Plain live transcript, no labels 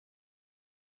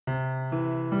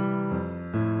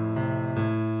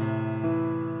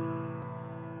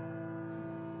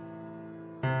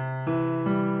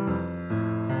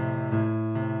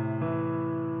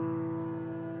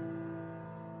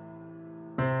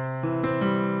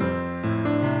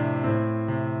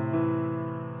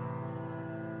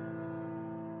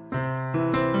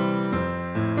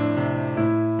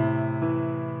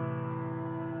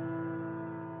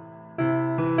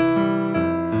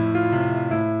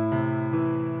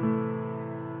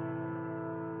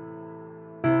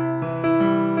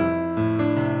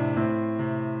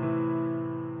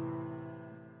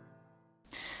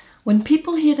When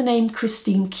people hear the name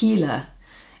Christine Keeler,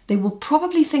 they will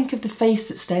probably think of the face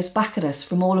that stares back at us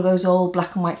from all of those old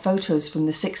black and white photos from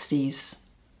the 60s.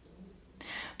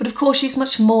 But of course she's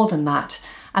much more than that,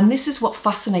 and this is what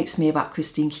fascinates me about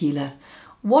Christine Keeler.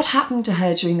 What happened to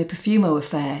her during the Profumo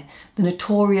Affair, the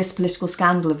notorious political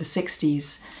scandal of the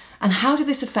 60s, and how did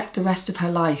this affect the rest of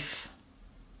her life?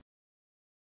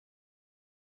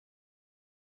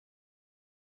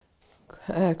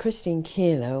 Christine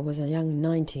Keeler was a young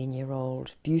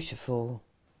 19-year-old beautiful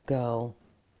girl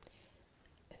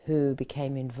who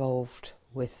became involved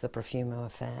with the Profumo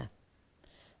Affair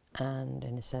and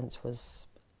in a sense was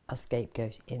a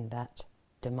scapegoat in that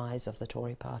demise of the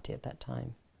Tory party at that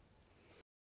time.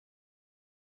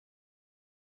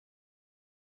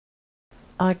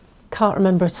 I can't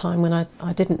remember a time when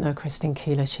I didn't know Christine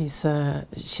Keeler. She's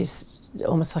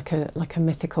almost like a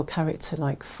mythical character,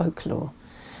 like folklore.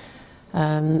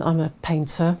 I'm a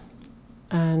painter,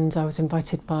 and I was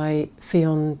invited by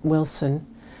Fionn Wilson,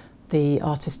 the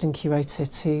artist and curator,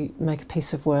 to make a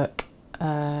piece of work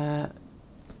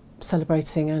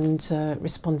celebrating and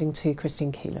responding to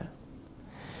Christine Keeler.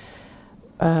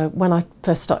 When I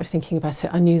first started thinking about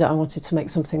it, I knew that I wanted to make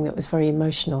something that was very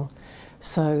emotional.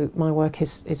 So my work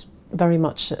is very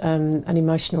much an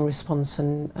emotional response,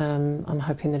 and I'm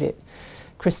hoping that it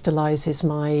crystallises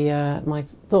my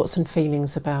thoughts and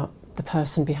feelings about the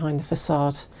person behind the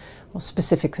facade, or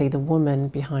specifically the woman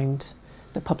behind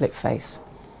the public face.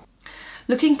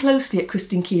 Looking closely at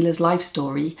Christine Keeler's life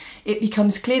story, it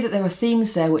becomes clear that there are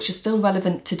themes there which are still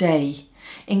relevant today,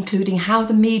 including how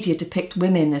the media depict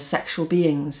women as sexual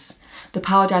beings, the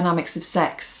power dynamics of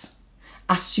sex,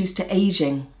 attitudes to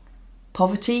ageing,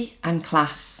 poverty and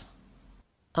class.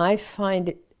 I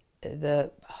find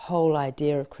the whole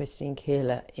idea of Christine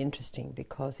Keeler interesting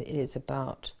because it is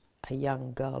about a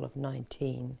young girl of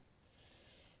 19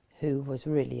 who was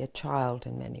really a child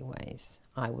in many ways,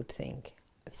 I would think.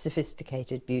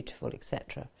 Sophisticated, beautiful,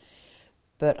 etc.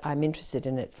 But I'm interested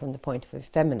in it from the point of a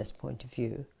feminist point of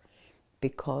view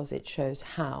because it shows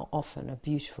how often a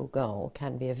beautiful girl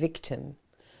can be a victim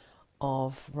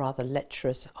of rather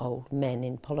lecherous old men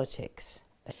in politics.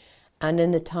 And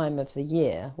in the time of the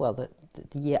year, well,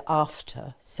 the year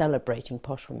after celebrating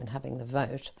posh women having the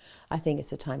vote, I think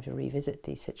it's a time to revisit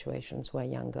these situations where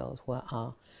young girls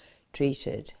are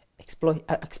treated,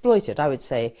 exploited, I would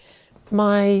say.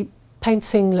 My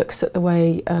painting looks at the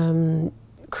way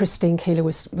Christine Keeler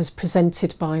was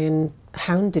presented by and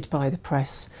hounded by the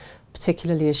press,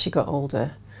 particularly as she got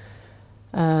older.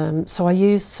 So I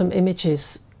used some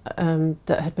images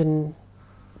that had been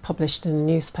published in a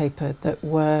newspaper that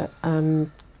were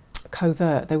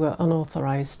covert, they were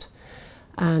unauthorised,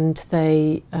 and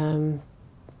they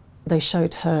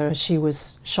showed her as she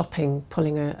was shopping,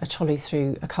 pulling a trolley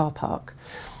through a car park,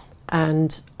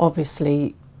 and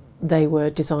obviously they were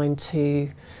designed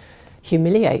to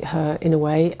humiliate her in a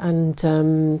way, and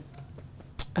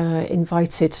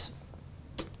invited,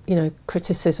 you know,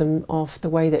 criticism of the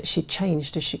way that she'd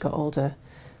changed as she got older,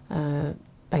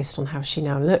 based on how she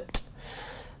now looked.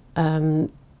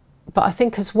 But I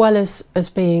think as well as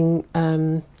being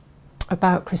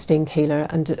about Christine Keeler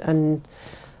and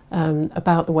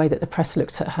about the way that the press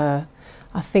looked at her,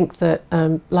 I think that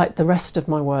like the rest of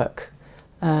my work,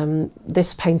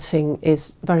 this painting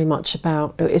is very much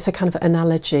about, it's a kind of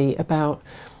analogy about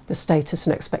the status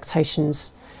and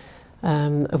expectations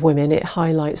of women. It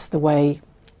highlights the way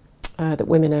that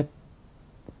women are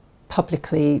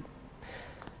publicly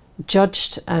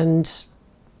judged and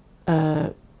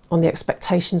on the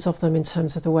expectations of them in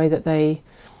terms of the way that they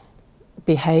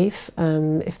behave,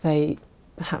 if they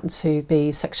happen to be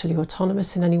sexually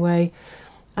autonomous in any way,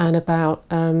 and about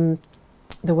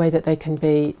the way that they can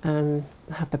be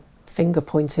have the finger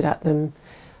pointed at them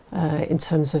in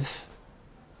terms of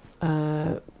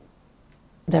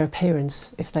their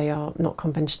appearance, if they are not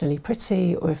conventionally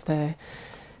pretty, or if they're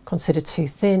considered too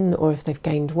thin, or if they've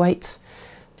gained weight.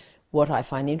 What I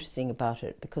find interesting about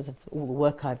it, because of all the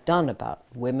work I've done about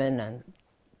women and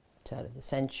turn of the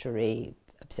century,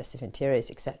 obsessive interiors,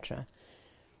 etc.,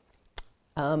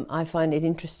 I find it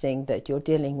interesting that you're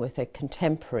dealing with a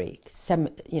contemporary,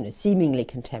 seemingly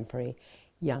contemporary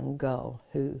young girl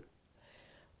who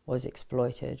was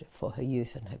exploited for her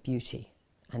youth and her beauty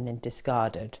and then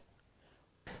discarded.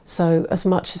 So as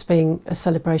much as being a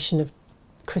celebration of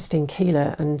Christine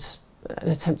Keeler and an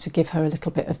attempt to give her a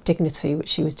little bit of dignity, which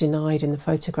she was denied in the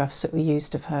photographs that we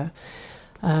used of her,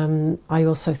 I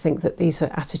also think that these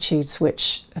are attitudes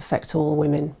which affect all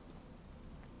women.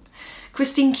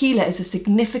 Christine Keeler is a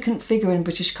significant figure in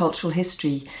British cultural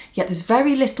history, yet there's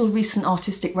very little recent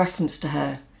artistic reference to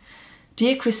her.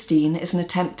 Dear Christine is an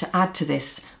attempt to add to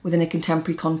this within a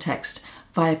contemporary context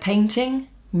via painting,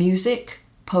 music,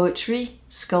 poetry,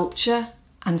 sculpture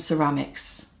and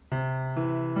ceramics.